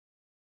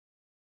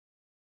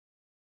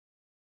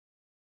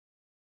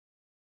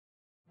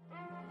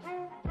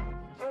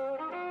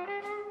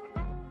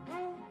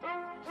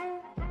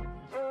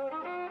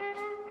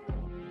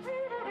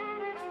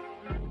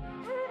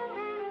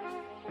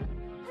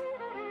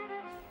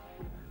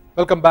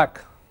Welcome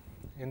back.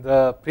 In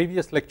the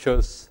previous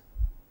lectures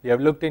we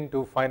have looked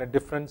into finite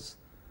difference,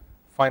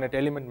 finite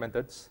element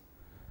methods,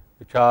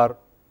 which are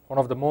one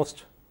of the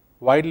most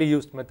widely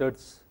used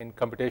methods in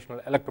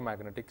computational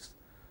electromagnetics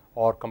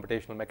or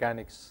computational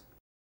mechanics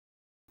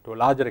to a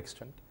larger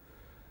extent.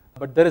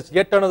 But there is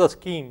yet another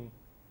scheme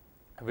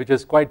which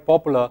is quite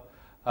popular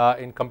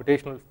in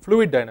computational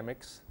fluid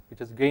dynamics,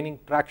 which is gaining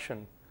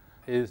traction,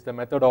 is the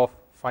method of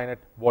finite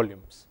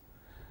volumes.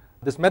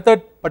 This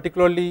method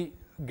particularly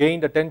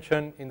gained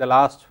attention in the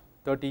last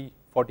 30-40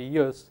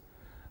 years,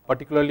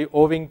 particularly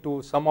owing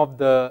to some of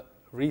the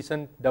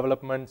recent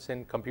developments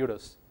in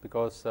computers,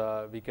 because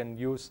we can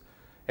use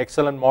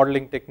excellent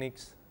modeling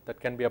techniques that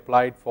can be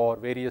applied for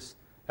various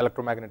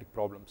electromagnetic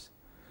problems.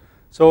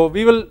 So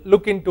we will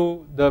look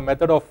into the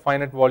method of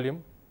finite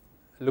volume,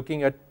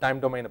 looking at time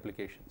domain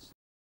applications.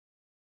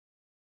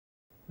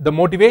 The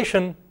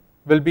motivation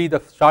will be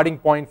the starting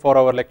point for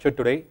our lecture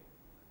today.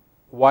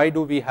 Why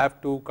do we have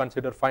to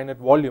consider finite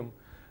volume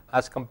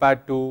as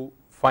compared to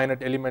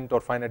finite element or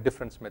finite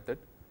difference method?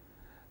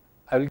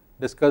 I will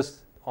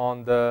discuss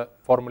on the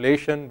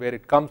formulation, where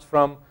it comes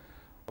from,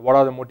 what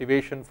are the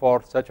motivation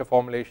for such a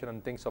formulation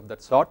and things of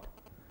that sort,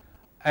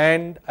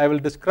 and I will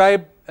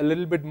describe a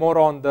little bit more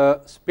on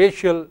the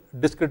spatial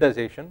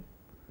discretization.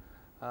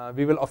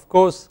 We will of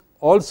course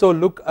also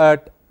look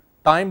at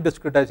time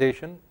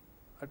discretization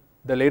at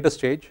the later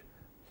stage.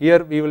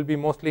 Here we will be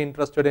mostly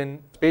interested in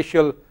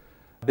spatial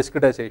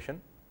discretization,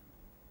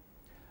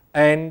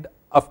 and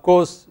of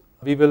course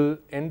we will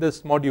end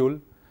this module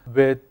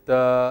with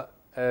a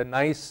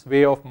nice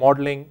way of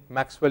modeling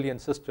Maxwellian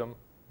system,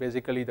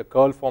 basically the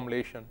curl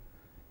formulation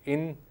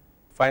in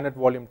finite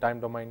volume time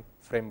domain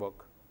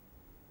framework.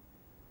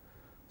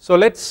 So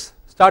let's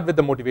start with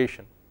the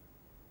motivation.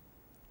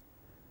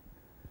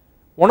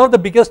 One of the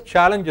biggest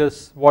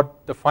challenges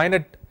what the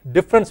finite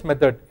difference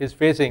method is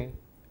facing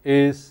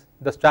is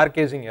the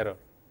staircasing error,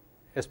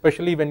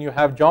 especially when you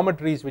have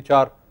geometries which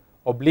are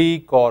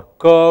oblique or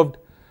curved,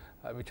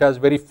 which has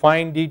very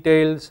fine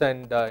details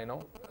and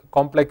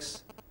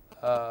complex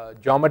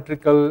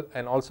geometrical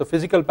and also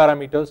physical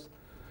parameters.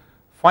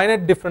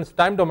 Finite difference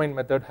time domain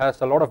method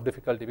has a lot of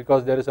difficulty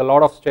because there is a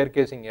lot of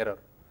staircasing error.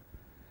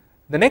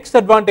 The next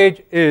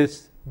advantage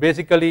is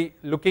basically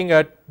looking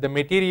at the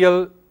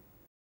material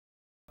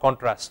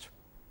contrast.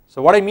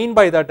 So what I mean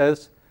by that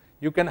is,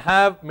 you can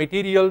have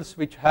materials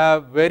which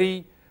have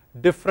very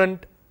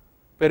different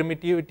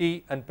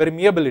permittivity and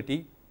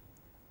permeability,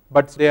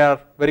 but they are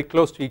very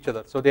close to each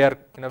other, so they are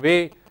in a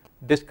way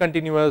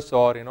discontinuous,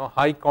 or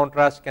high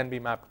contrast can be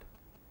mapped.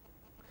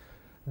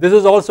 This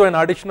is also an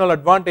additional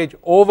advantage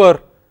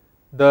over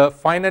the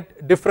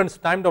finite difference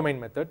time domain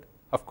method.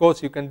 Of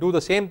course you can do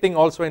the same thing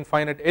also in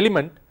finite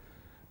element,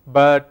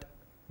 but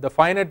the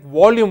finite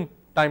volume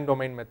time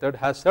domain method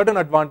has certain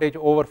advantage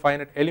over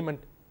finite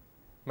element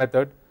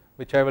method,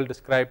 which I will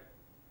describe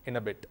in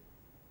a bit.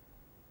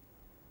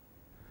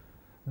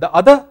 The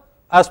other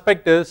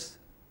aspect is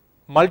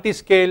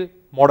multi-scale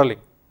modeling.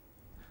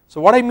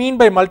 So what I mean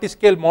by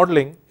multi-scale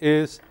modeling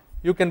is,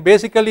 you can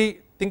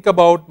basically think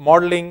about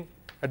modeling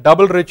a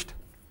double-ridged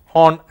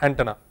horn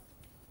antenna.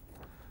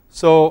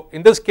 So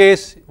in this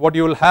case what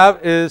you will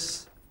have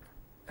is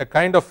a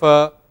kind of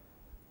a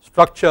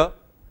structure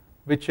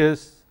which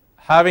is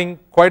having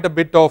quite a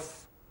bit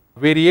of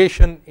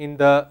variation in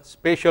the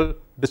spatial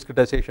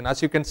discretization.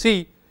 As you can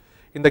see,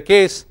 in the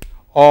case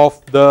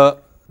of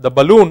the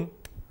balloon,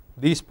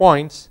 these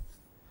points,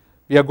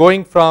 we are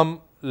going from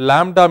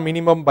lambda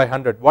minimum by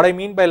 100. What I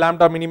mean by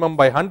lambda minimum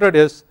by 100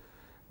 is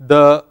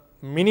the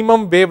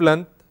minimum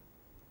wavelength,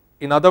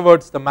 in other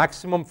words the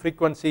maximum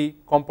frequency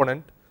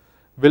component,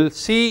 will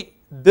see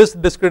this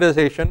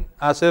discretization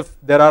as if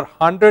there are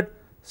 100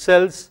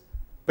 cells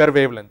per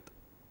wavelength.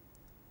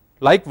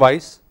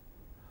 Likewise,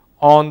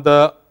 on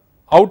the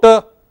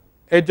outer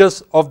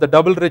edges of the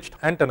double ridged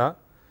antenna,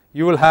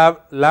 you will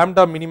have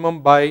lambda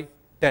minimum by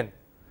 10,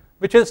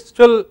 which is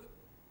still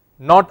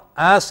not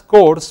as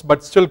coarse,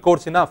 but still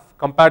coarse enough.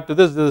 Compared to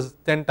this is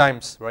 10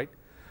 times, right?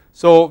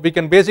 So we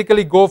can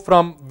basically go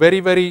from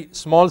very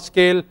small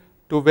scale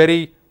to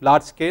very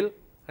large scale,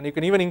 and you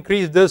can even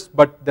increase this,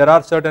 but there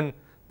are certain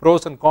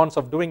pros and cons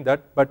of doing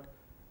that, but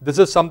this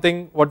is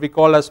something what we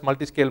call as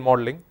multi-scale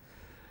modeling.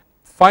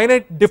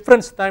 Finite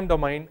difference time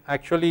domain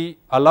actually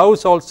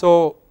allows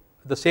also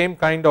the same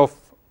kind of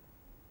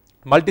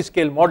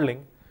multi-scale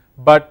modeling,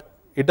 but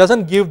it does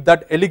not give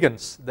that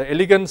elegance. The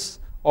elegance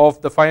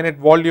of the finite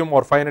volume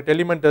or finite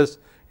element is,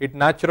 it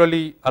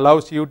naturally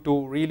allows you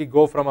to really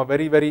go from a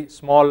very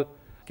small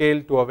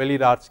scale to a very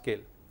large scale.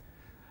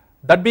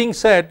 That being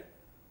said,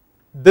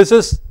 this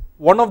is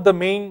one of the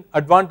main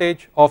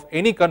advantage of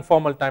any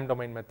conformal time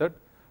domain method,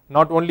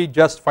 not only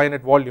just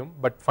finite volume,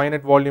 but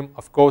finite volume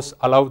of course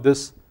allow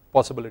this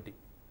possibility.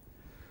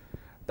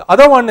 The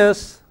other one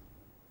is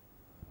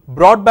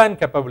broadband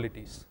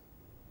capabilities.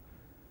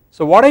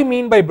 So what I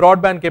mean by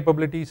broadband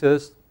capabilities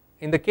is,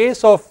 in the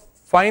case of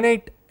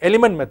finite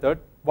element method,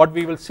 what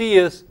we will see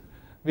is,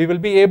 we will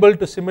be able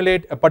to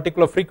simulate a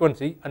particular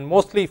frequency, and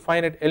mostly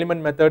finite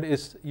element method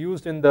is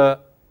used in the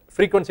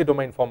frequency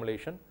domain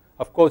formulation.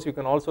 Of course, you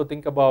can also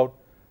think about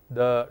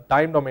the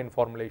time domain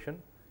formulation.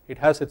 It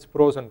has its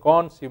pros and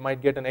cons. You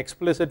might get an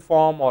explicit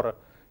form or an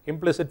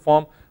implicit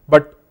form,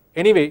 but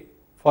anyway,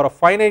 for a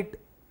finite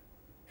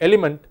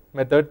element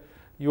method,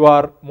 you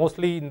are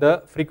mostly in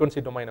the frequency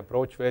domain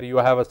approach, where you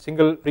have a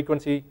single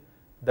frequency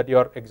that you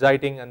are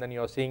exciting and then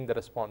you are seeing the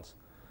response.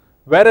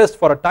 Whereas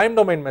for a time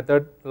domain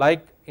method,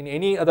 like in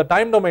any other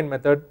time domain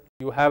method,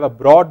 you have a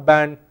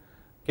broadband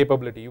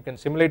capability. You can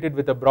simulate it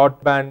with a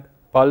broadband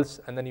pulse,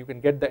 and then you can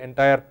get the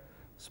entire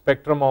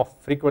spectrum of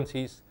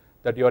frequencies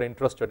that you are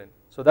interested in.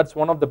 So that's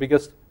one of the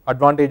biggest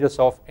advantages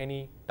of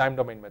any time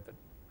domain method.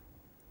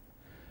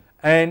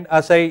 And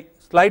as I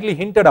slightly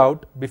hinted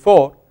out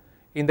before,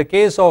 in the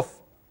case of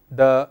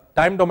the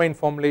time domain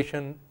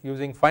formulation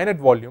using finite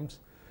volumes,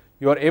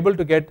 you are able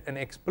to get an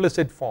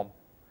explicit form.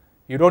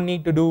 You don't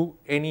need to do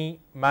any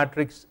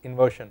matrix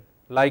inversion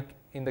like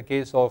in the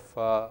case of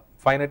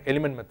finite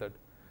element method.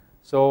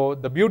 So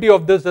the beauty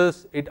of this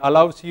is it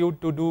allows you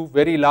to do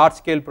very large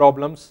scale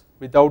problems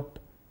without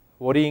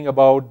worrying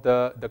about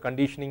the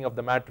conditioning of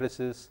the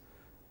matrices,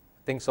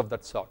 things of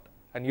that sort,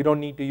 and you don't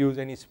need to use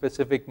any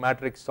specific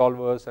matrix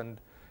solvers and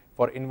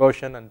for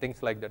inversion and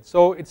things like that.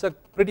 So it's a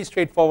pretty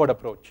straightforward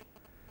approach.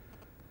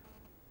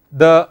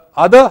 The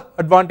other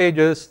advantage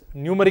is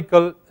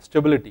numerical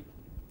stability.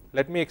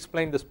 Let me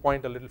explain this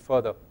point a little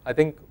further. I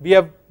think we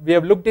have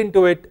looked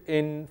into it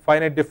in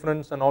finite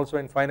difference and also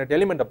in finite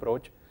element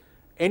approach.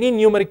 Any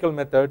numerical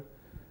method,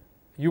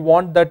 you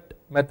want that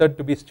method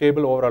to be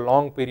stable over a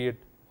long period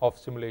of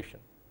simulation.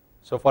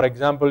 So for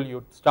example,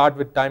 you start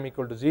with time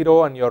equal to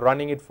 0 and you are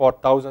running it for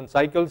 1000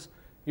 cycles.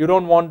 You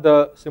don't want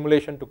the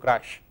simulation to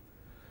crash.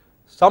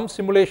 Some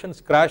simulations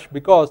crash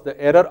because the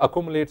error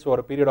accumulates over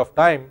a period of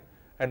time,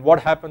 and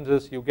what happens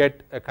is you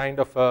get a kind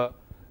of a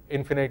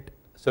infinite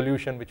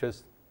solution which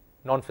is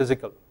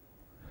non-physical.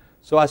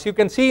 So as you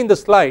can see in the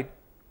slide,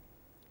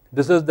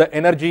 this is the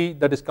energy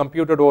that is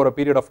computed over a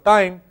period of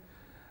time.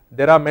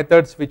 There are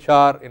methods which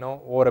are,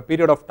 over a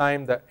period of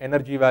time the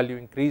energy value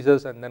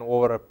increases and then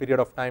over a period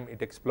of time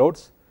it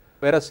explodes,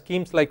 whereas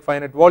schemes like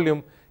finite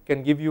volume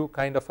can give you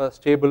kind of a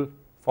stable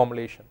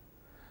formulation.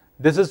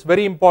 This is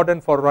very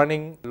important for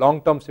running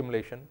long-term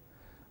simulation.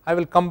 I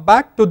will come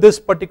back to this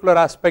particular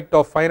aspect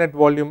of finite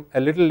volume a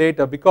little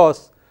later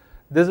because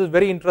this is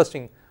very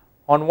interesting.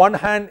 On one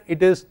hand,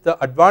 it is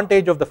the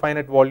advantage of the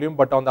finite volume,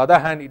 but on the other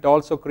hand it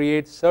also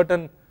creates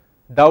certain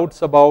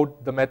doubts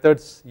about the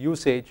method's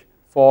usage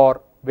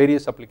for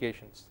various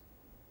applications.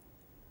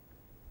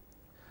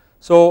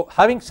 So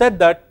having said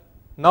that,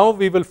 now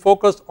we will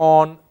focus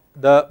on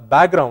the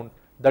background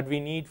that we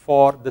need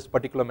for this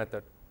particular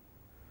method.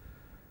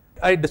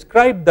 I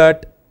described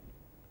that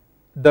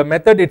the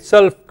method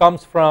itself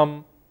comes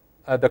from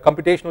the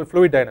computational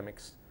fluid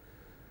dynamics.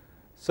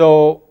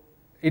 So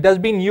it has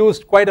been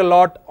used quite a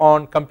lot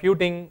on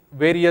computing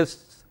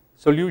various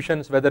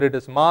solutions, whether it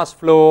is mass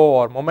flow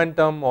or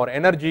momentum or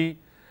energy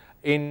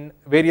in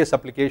various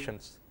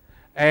applications.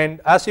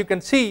 And as you can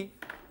see,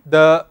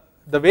 the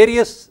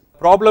various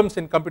problems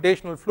in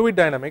computational fluid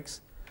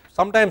dynamics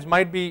sometimes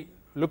might be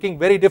looking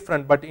very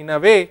different, but in a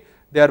way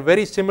they are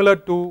very similar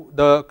to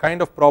the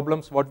kind of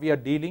problems what we are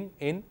dealing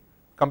in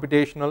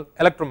computational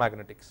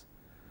electromagnetics.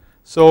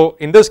 So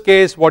in this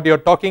case what you are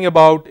talking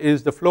about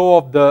is the flow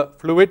of the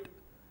fluid,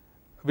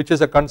 which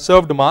is a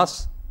conserved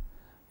mass.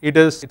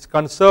 It's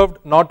conserved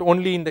not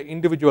only in the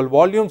individual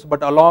volumes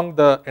but along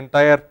the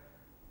entire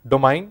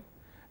domain,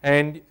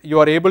 and you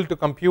are able to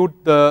compute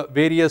the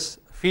various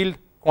field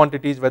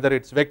quantities, whether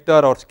it's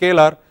vector or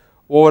scalar,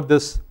 over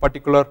this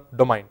particular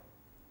domain.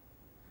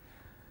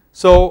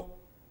 So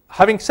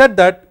having said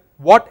that,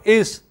 what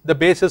is the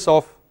basis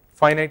of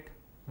finite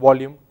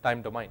volume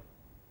time domain?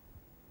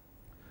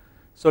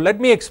 So let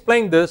me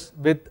explain this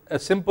with a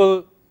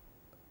simple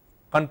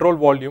control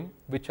volume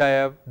which I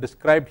have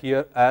described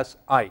here as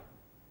I.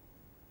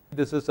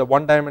 This is a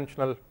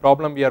one-dimensional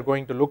problem we are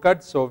going to look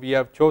at. So we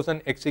have chosen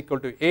x equal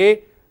to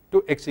a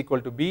to x equal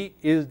to b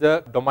is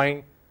the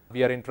domain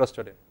we are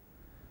interested in.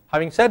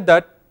 Having said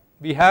that,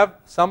 we have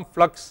some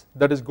flux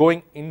that is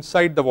going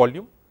inside the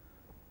volume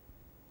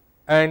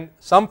and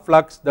some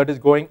flux that is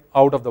going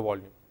out of the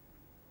volume.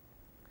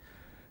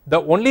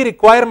 The only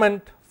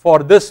requirement for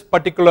this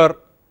particular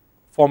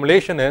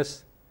formulation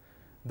is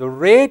the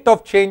rate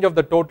of change of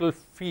the total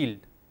field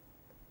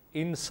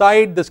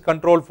inside this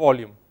control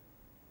volume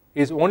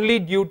is only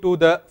due to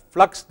the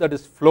flux that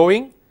is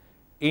flowing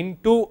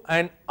into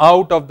and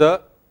out of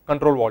the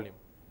control volume.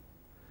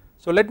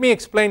 So let me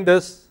explain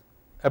this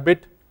a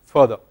bit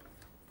further.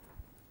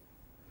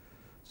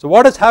 So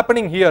what is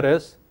happening here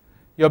is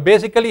you are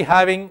basically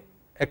having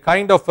a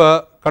kind of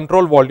a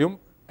control volume,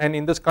 and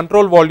in this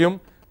control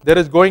volume there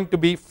is going to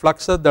be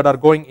fluxes that are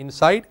going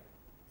inside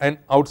and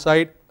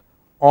outside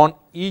on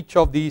each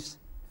of these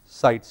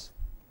sides.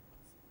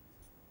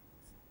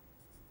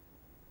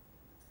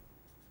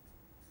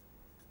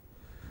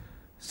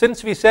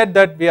 Since we said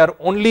that we are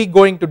only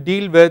going to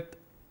deal with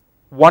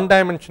one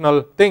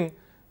dimensional thing,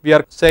 we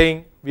are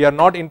saying we are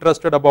not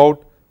interested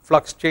about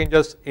flux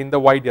changes in the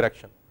y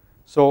direction.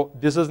 So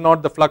this is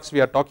not the flux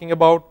we are talking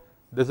about,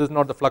 this is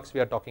not the flux we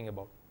are talking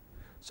about.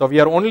 So we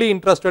are only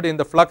interested in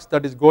the flux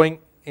that is going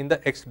in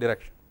the x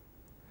direction.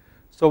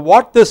 So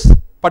what this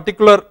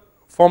particular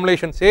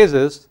formulation says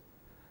is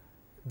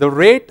the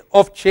rate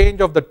of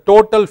change of the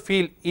total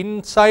field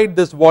inside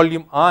this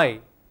volume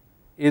I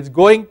is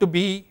going to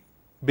be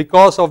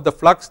because of the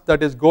flux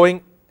that is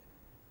going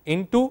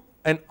into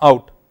and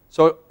out.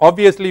 So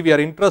obviously we are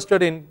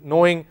interested in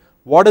knowing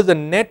what is the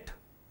net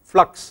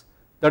flux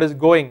that is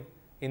going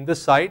in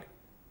this side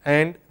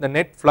and the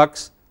net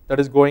flux that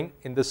is going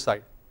in this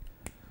side.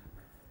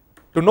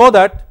 To know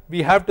that,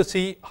 we have to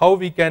see how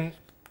we can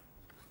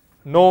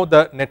know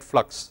the net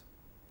flux.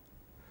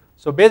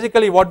 So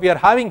basically what we are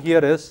having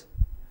here is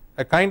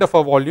a kind of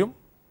a volume,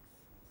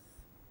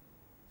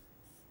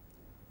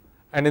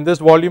 and in this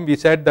volume we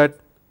said that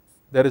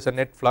there is a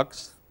net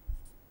flux.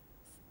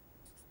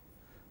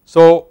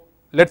 So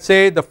let us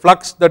say the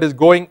flux that is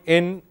going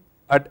in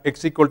at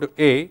x equal to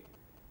a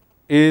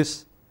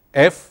is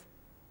F,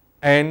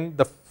 and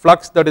the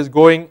flux that is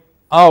going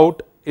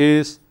out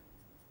is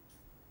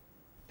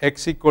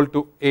x equal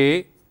to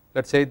a,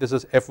 let us say this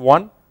is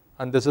F1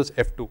 and this is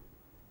F2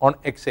 on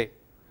XA.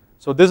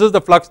 So this is the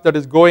flux that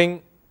is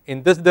going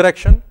in this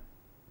direction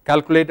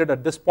calculated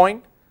at this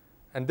point,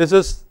 and this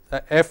is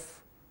the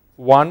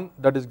F1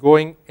 that is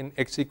going in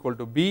x equal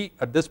to b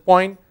at this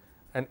point,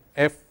 and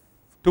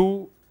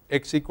F2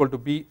 x equal to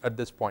b at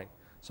this point.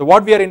 So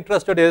what we are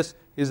interested is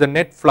the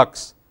net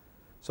flux.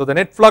 So the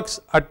net flux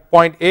at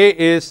point A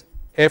is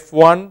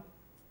F1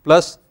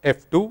 plus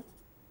F2,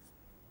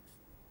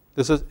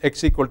 this is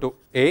x equal to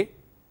a,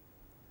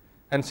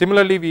 and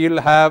similarly we will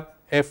have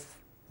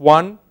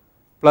F1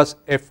 plus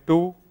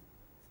F2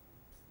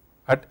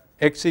 at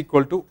x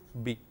equal to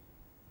b.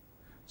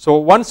 So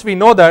once we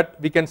know that,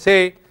 we can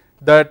say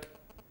that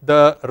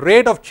the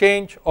rate of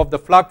change of the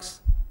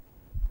flux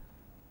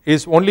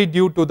is only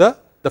due to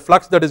the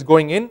flux that is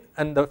going in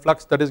and the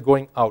flux that is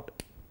going out.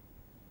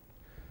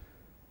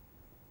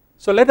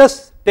 So let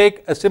us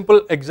take a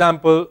simple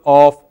example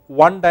of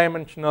one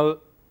dimensional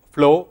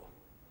flow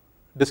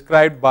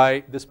described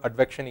by this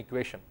advection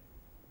equation.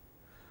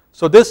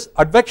 So this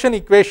advection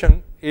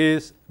equation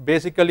is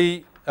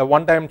basically a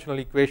one dimensional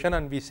equation,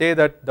 and we say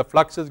that the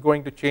flux is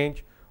going to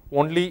change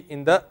only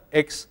in the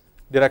x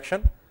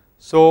direction.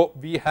 So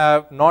we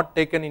have not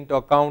taken into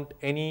account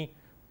any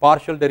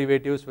partial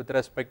derivatives with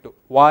respect to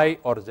y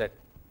or z.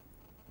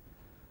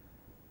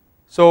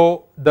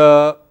 So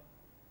the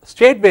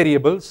state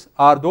variables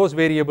are those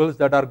variables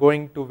that are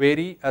going to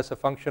vary as a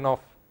function of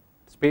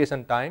space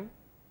and time,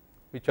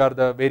 which are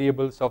the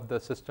variables of the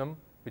system,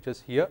 which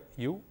is here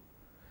u,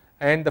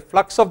 and the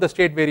flux of the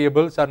state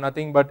variables are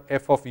nothing but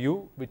f of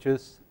u, which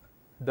is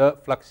the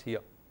flux here.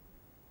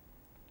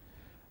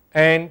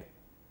 And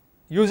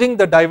using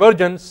the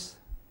divergence,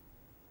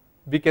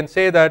 we can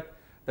say that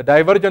the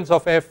divergence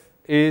of f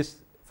is,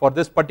 for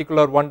this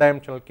particular one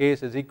dimensional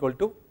case, is equal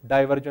to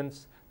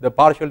divergence, the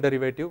partial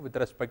derivative with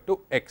respect to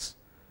x,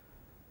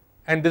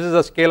 and this is a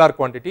scalar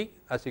quantity,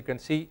 as you can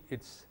see,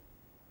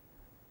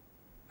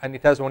 and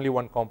it has only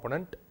one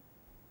component.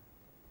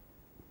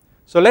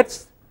 So let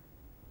us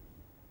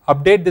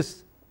update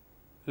this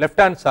left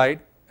hand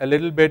side a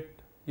little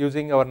bit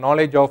using our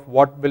knowledge of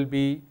what will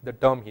be the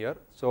term here.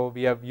 So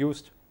we have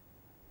used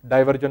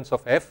divergence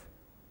of f,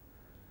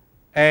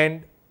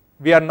 and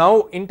we are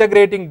now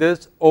integrating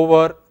this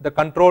over the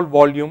control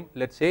volume,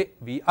 let us say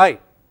Vi.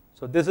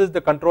 So this is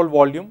the control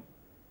volume,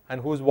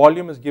 and whose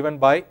volume is given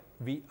by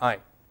Vi.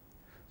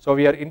 So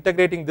we are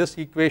integrating this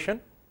equation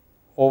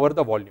over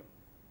the volume,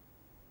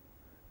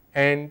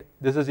 and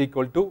this is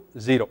equal to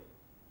 0.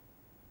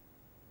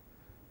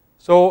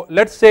 So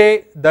let us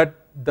say that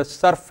the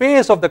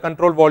surface of the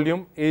control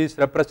volume is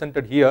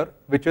represented here,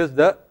 which is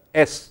the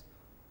S,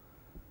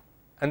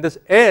 and this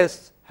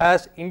S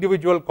has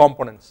individual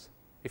components.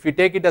 If you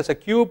take it as a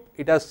cube,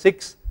 it has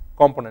 6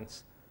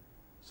 components.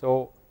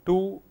 So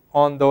 2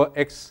 on the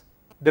x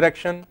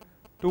direction,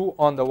 2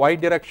 on the y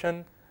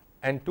direction,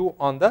 and 2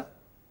 on the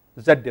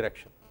z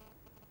direction.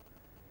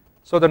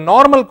 So the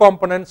normal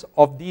components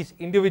of these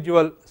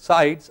individual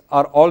sides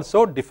are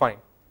also defined.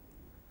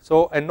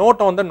 So a note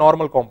on the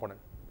normal component.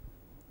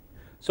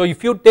 So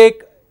if you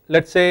take,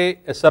 let us say,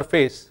 a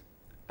surface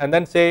and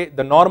then say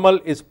the normal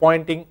is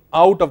pointing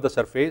out of the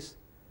surface,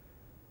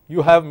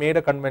 you have made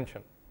a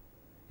convention.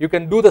 You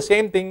can do the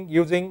same thing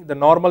using the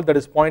normal that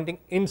is pointing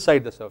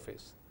inside the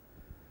surface.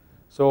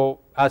 So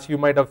as you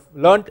might have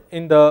learnt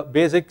in the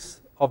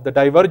basics of the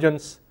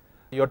divergence,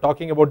 you are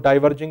talking about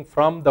diverging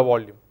from the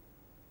volume.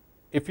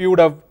 If you would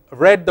have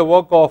read the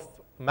work of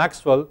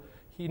Maxwell,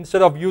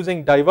 instead of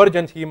using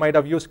divergence, he might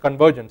have used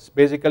convergence.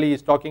 Basically he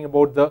is talking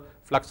about the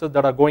fluxes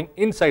that are going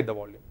inside the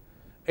volume.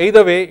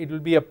 Either way, it will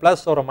be a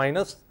plus or a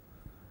minus,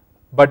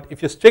 but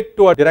if you stick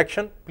to a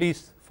direction,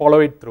 please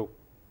follow it through.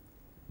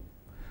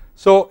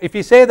 So if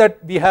we say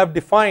that we have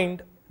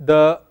defined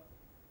the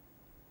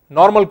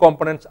normal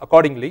components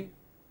accordingly,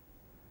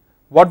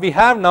 what we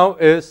have now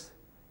is,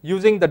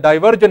 using the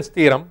divergence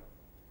theorem,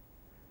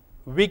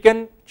 we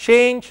can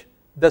change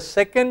the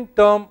second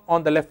term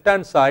on the left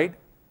hand side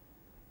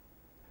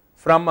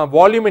from a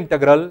volume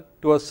integral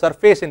to a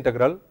surface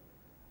integral.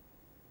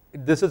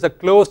 This is a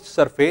closed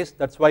surface,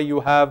 that is why you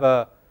have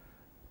a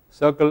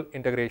circle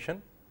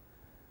integration,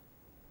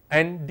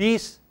 and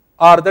these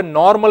are the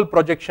normal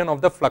projection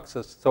of the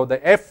fluxes. So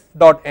the f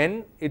dot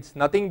n, it is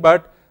nothing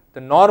but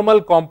the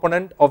normal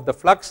component of the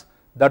flux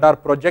that are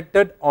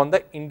projected on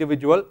the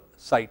individual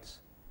sides.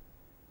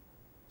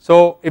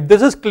 So if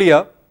this is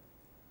clear,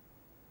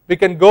 we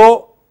can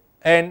go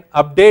and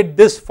update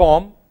this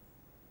form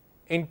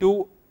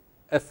into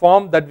a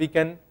form that we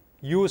can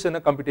use in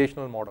a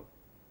computational model.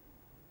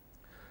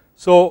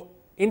 So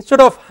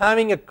instead of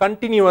having a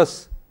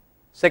continuous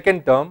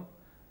second term,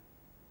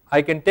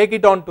 I can take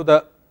it on to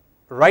the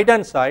right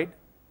hand side,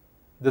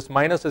 this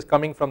minus is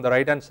coming from the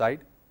right hand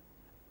side,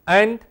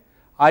 and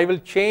I will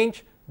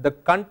change the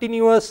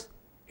continuous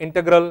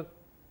integral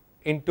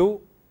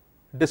into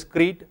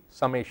discrete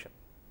summation.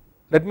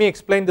 Let me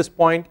explain this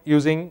point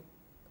using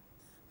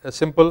a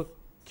simple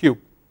cube.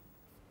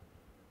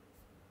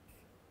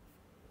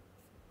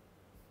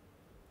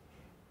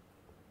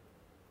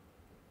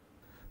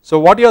 So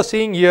what you are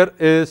seeing here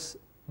is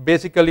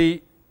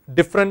basically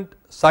different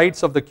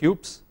sides of the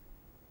cubes,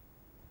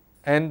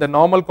 and the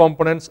normal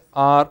components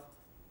are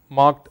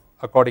marked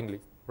accordingly,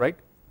 right.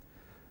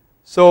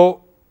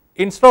 So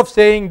instead of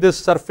saying this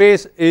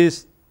surface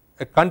is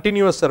a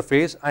continuous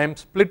surface, I am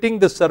splitting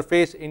this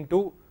surface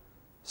into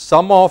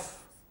sum of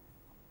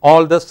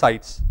all the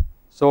sides.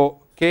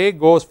 So k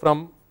goes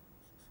from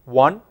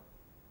 1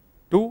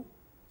 to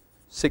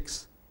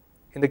 6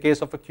 in the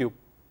case of a cube.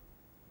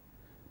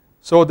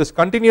 So this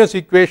continuous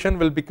equation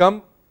will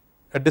become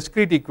a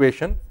discrete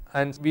equation,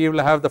 and we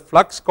will have the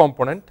flux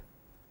component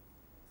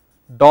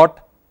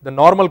dot the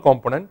normal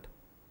component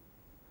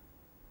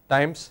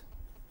times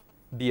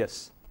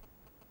ds.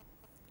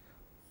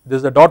 This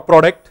is the dot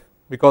product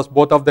because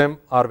both of them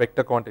are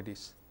vector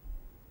quantities.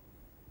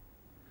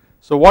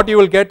 So what you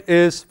will get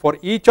is, for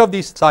each of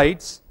these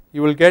sides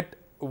you will get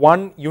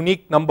one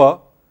unique number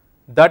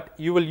that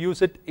you will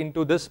use it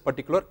into this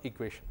particular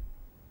equation.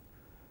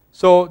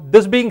 So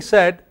this being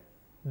said,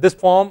 this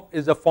form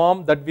is a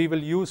form that we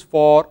will use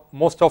for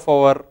most of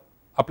our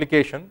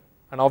application,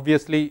 and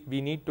obviously we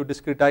need to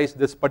discretize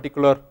this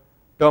particular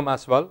term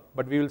as well,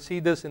 but we will see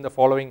this in the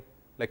following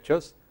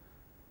lectures.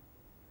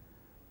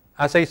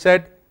 As I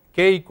said,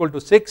 k equal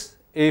to 6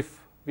 if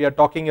we are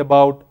talking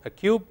about a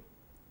cube,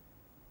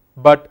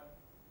 but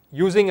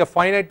using a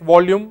finite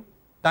volume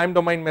time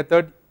domain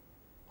method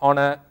on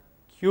a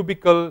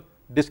cubical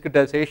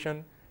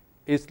discretization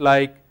is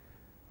like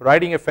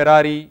riding a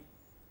Ferrari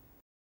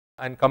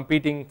and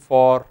competing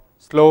for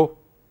slow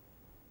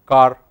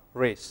car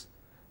race.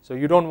 So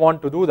you don't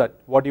want to do that.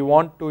 What you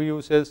want to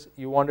use is,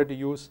 you wanted to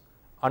use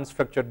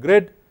unstructured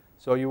grid,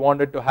 so you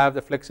wanted to have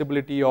the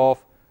flexibility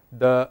of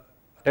the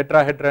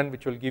tetrahedron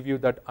which will give you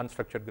that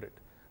unstructured grid,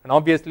 and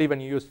obviously when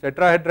you use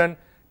tetrahedron,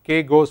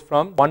 k goes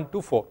from 1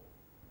 to 4.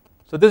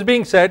 So this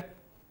being said,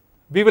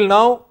 we will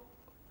now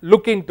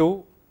look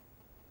into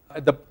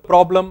the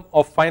problem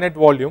of finite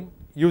volume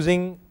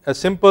using a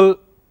simple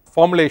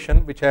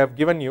formulation which I have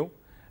given you,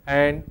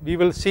 and we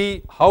will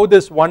see how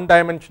this one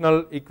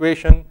dimensional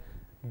equation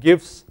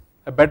gives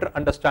a better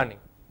understanding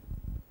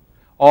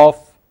of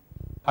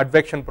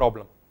advection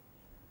problem.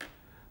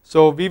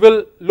 So we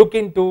will look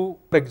into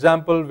an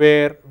example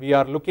where we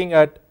are looking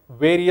at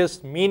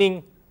various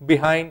meaning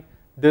behind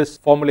this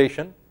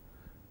formulation,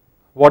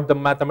 what the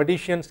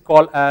mathematicians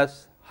call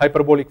as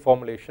hyperbolic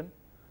formulation.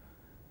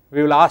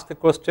 We will ask the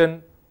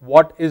question,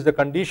 what is the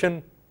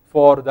condition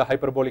for the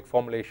hyperbolic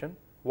formulation,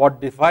 what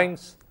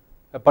defines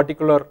a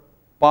particular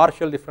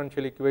partial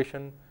differential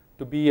equation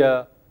to be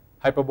a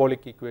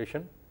hyperbolic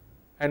equation,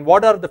 and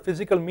what are the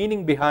physical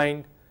meaning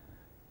behind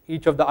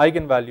each of the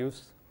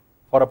eigenvalues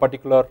for a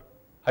particular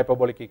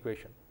hyperbolic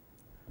equation.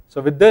 So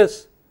with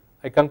this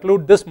I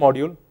conclude this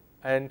module,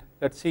 and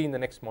let's see in the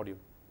next module.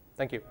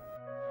 Thank you.